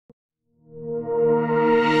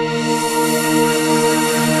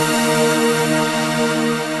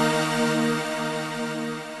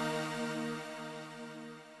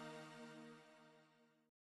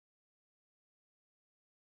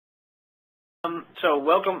So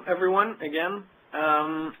welcome everyone again.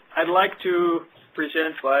 I'd like to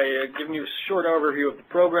present by giving you a short overview of the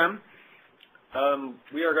program.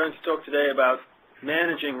 We are going to talk today about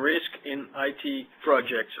managing risk in IT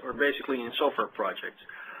projects, or basically in software projects.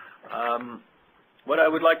 What I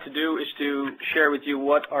would like to do is to share with you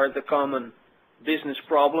what are the common business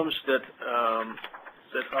problems that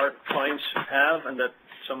our clients have and that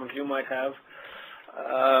some of you might have.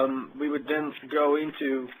 We would then go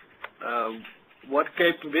into what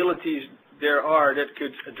capabilities there are that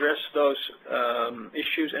could address those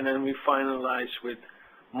issues, and then we finalize with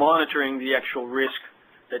monitoring the actual risk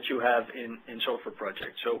that you have in software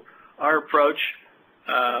projects. So our approach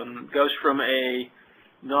goes from a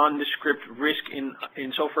nondescript risk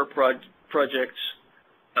in software projects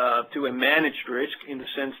to a managed risk, in the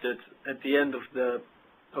sense that at the end of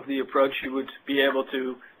the approach you would be able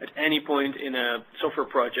to, at any point in a software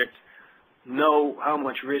project, know how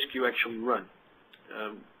much risk you actually run,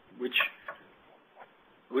 which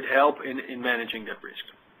would help in managing that risk.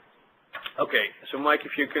 Okay, so Mike,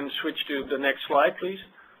 if you can switch to the next slide, please.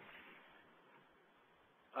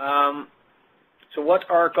 So what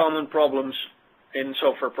are common problems in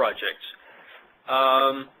software projects?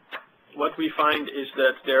 What we find is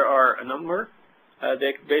that there are a number.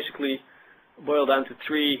 They basically boil down to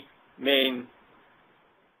three main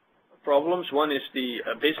problems. One is the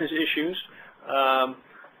business issues.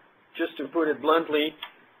 Just to put it bluntly,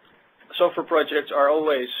 software projects are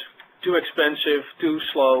always too expensive, too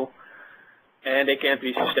slow, and they can't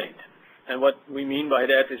be sustained. And what we mean by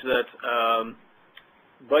that is that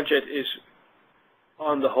budget is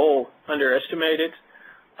on the whole underestimated.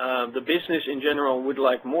 The business in general would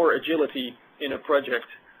like more agility in a project,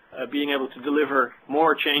 being able to deliver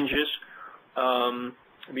more changes,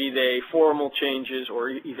 be they formal changes or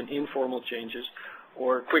even informal changes,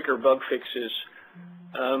 or quicker bug fixes,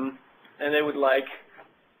 and they would like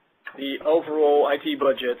the overall IT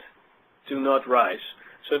budget to not rise.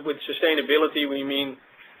 So with sustainability, we mean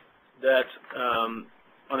that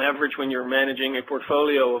on average, when you're managing a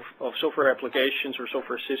portfolio of software applications or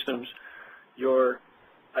software systems, your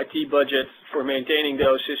IT budget for maintaining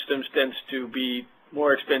those systems tends to be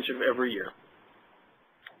more expensive every year.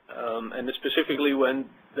 And specifically when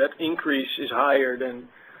that increase is higher than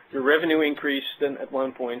your revenue increase, then at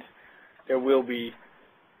one point there will be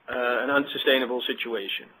an unsustainable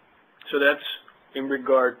situation. So that's in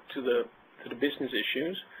regard to the business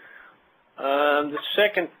issues. The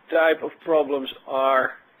second type of problems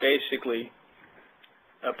are basically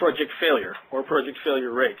project failure or project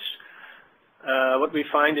failure rates. What we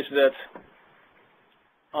find is that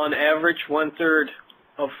on average 1/3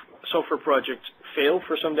 of software projects fail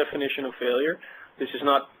for some definition of failure. This is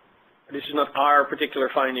not our particular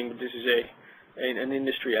finding, but this is an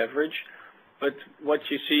industry average. But what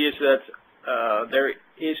you see is that there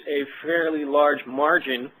is a fairly large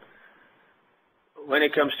margin when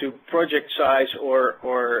it comes to project size or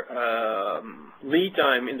lead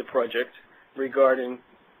time in the project regarding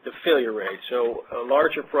the failure rate. So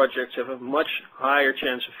larger projects have a much higher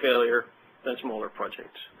chance of failure than smaller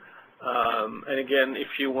projects. And again,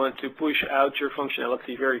 if you want to push out your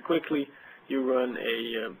functionality very quickly, you run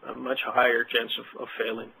a much higher chance of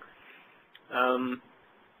failing.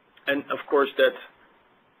 And of course that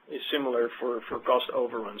is similar for cost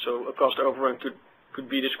overrun. So a cost overrun could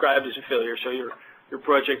be described as a failure. So your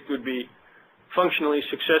project could be functionally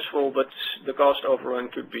successful, but the cost overrun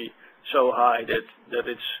could be so high that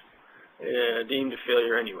it's deemed a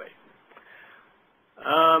failure anyway.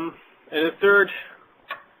 And the third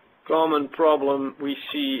common problem we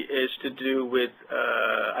see is to do with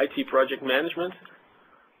IT project management.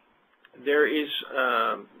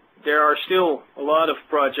 There are still a lot of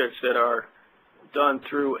projects that are done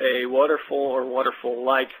through a waterfall or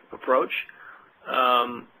waterfall-like approach,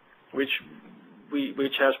 which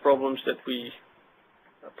has problems that we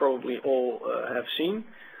probably all have seen.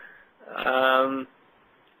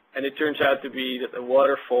 And it turns out to be that a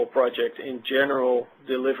waterfall project in general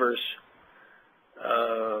delivers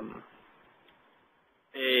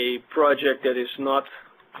a project that is not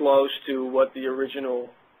close to what the original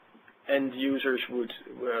end users would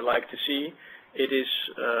like to see. It is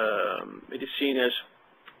seen as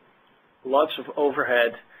lots of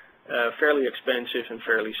overhead, fairly expensive and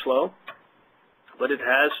fairly slow. But it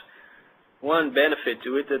has one benefit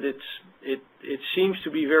to it, that it seems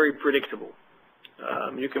to be very predictable.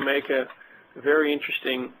 You can make a very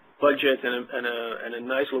interesting budget and a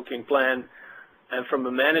nice looking plan, and from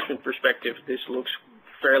a management perspective this looks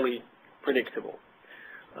fairly predictable.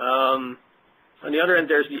 On the other end,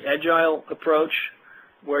 there's the agile approach,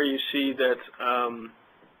 where you see that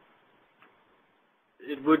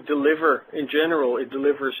it would deliver, in general, it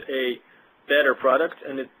delivers a better product,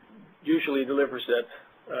 and it usually delivers that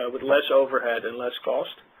with less overhead and less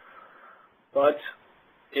cost. But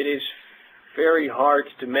it is very hard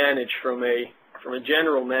to manage from a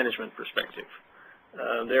general management perspective.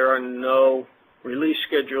 There are no release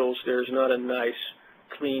schedules. There's not a nice,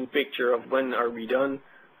 clean picture of when are we done,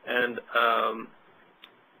 and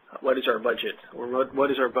what is our budget, or what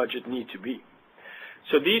does our budget need to be.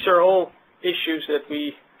 So these are all issues that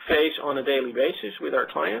we face on a daily basis with our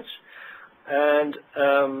clients, and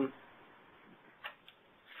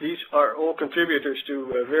these are all contributors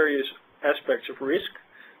to various aspects of risk.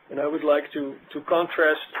 And I would like to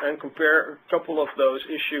contrast and compare a couple of those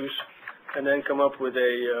issues, and then come up with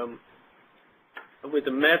a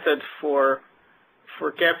method for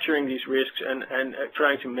capturing these risks and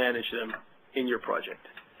trying to manage them in your project.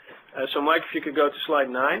 So Mike, if you could go to slide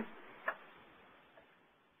 9.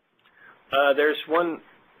 There's one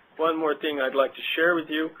more thing I'd like to share with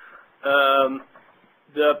you.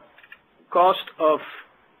 The cost of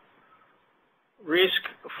risk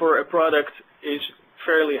for a product is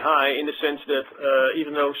fairly high, in the sense that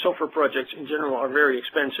even though software projects in general are very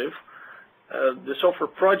expensive, the software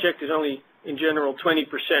project is only in general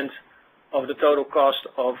 20% of the total cost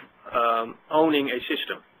of owning a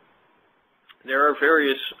system. There are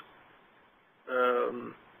various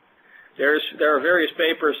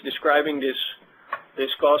papers describing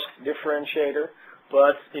this cost differentiator,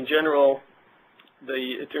 but in general,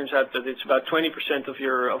 it turns out that it's about 20% of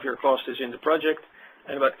your cost is in the project,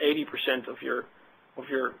 and about 80% of your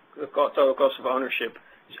total cost of ownership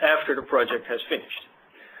is after the project has finished.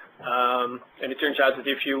 And it turns out that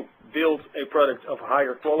if you build a product of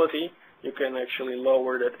higher quality, you can actually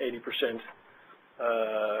lower that 80%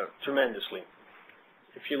 tremendously.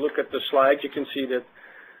 If you look at the slide, you can see that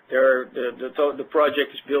the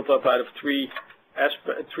project is built up out of three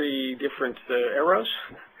different arrows,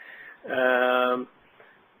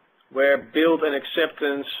 where build and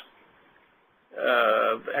acceptance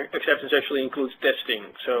actually includes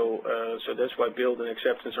testing. So that's why build and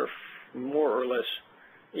acceptance are more or less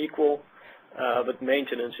equal, but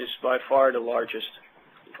maintenance is by far the largest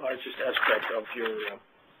aspect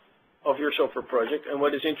of your software project. And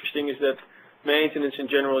what is interesting is that maintenance in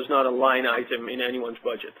general is not a line item in anyone's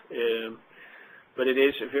budget, but it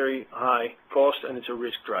is a very high cost, and it's a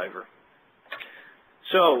risk driver.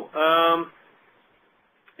 So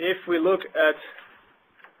if we look at,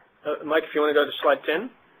 Mike, if you want to go to slide 10.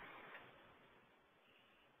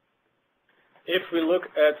 If we look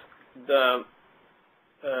at the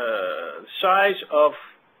size of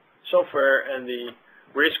software and the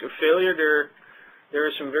risk of failure, there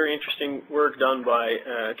is some very interesting work done by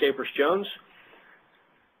Capers-Jones,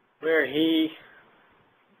 where he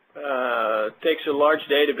takes a large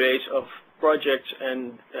database of projects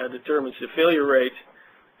and determines the failure rate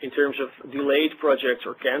in terms of delayed projects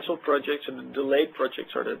or canceled projects. And the delayed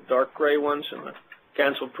projects are the dark gray ones, and the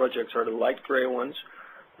canceled projects are the light gray ones.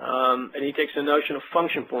 And he takes the notion of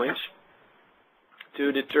function points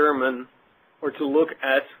to determine or to look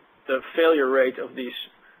at the failure rate of these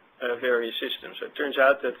various systems. So it turns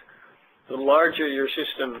out that the larger your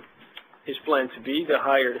system is planned to be, the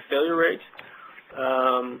higher the failure rate.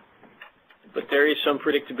 But there is some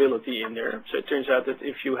predictability in there. So it turns out that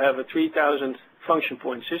if you have a 3,000 function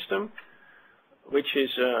point system, which is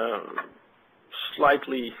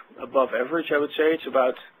slightly above average, I would say. It's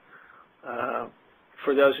about,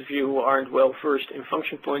 for those of you who aren't well versed in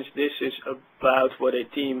function points, this is about what a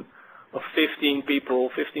team of 15 people,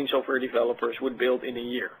 15 software developers would build in a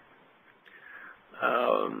year.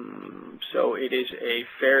 So it is a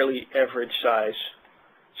fairly average size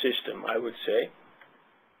system, I would say.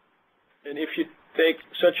 And if you take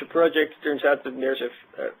such a project, it turns out that there's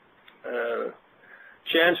a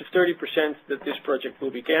chance of 30% that this project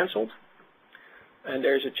will be canceled, and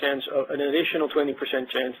there's a chance of an additional 20%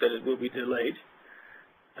 chance that it will be delayed.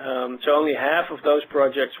 So only half of those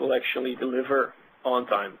projects will actually deliver on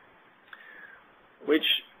time,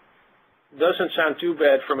 which doesn't sound too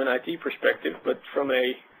bad from an IT perspective, but from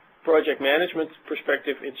a project management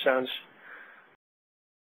perspective, it sounds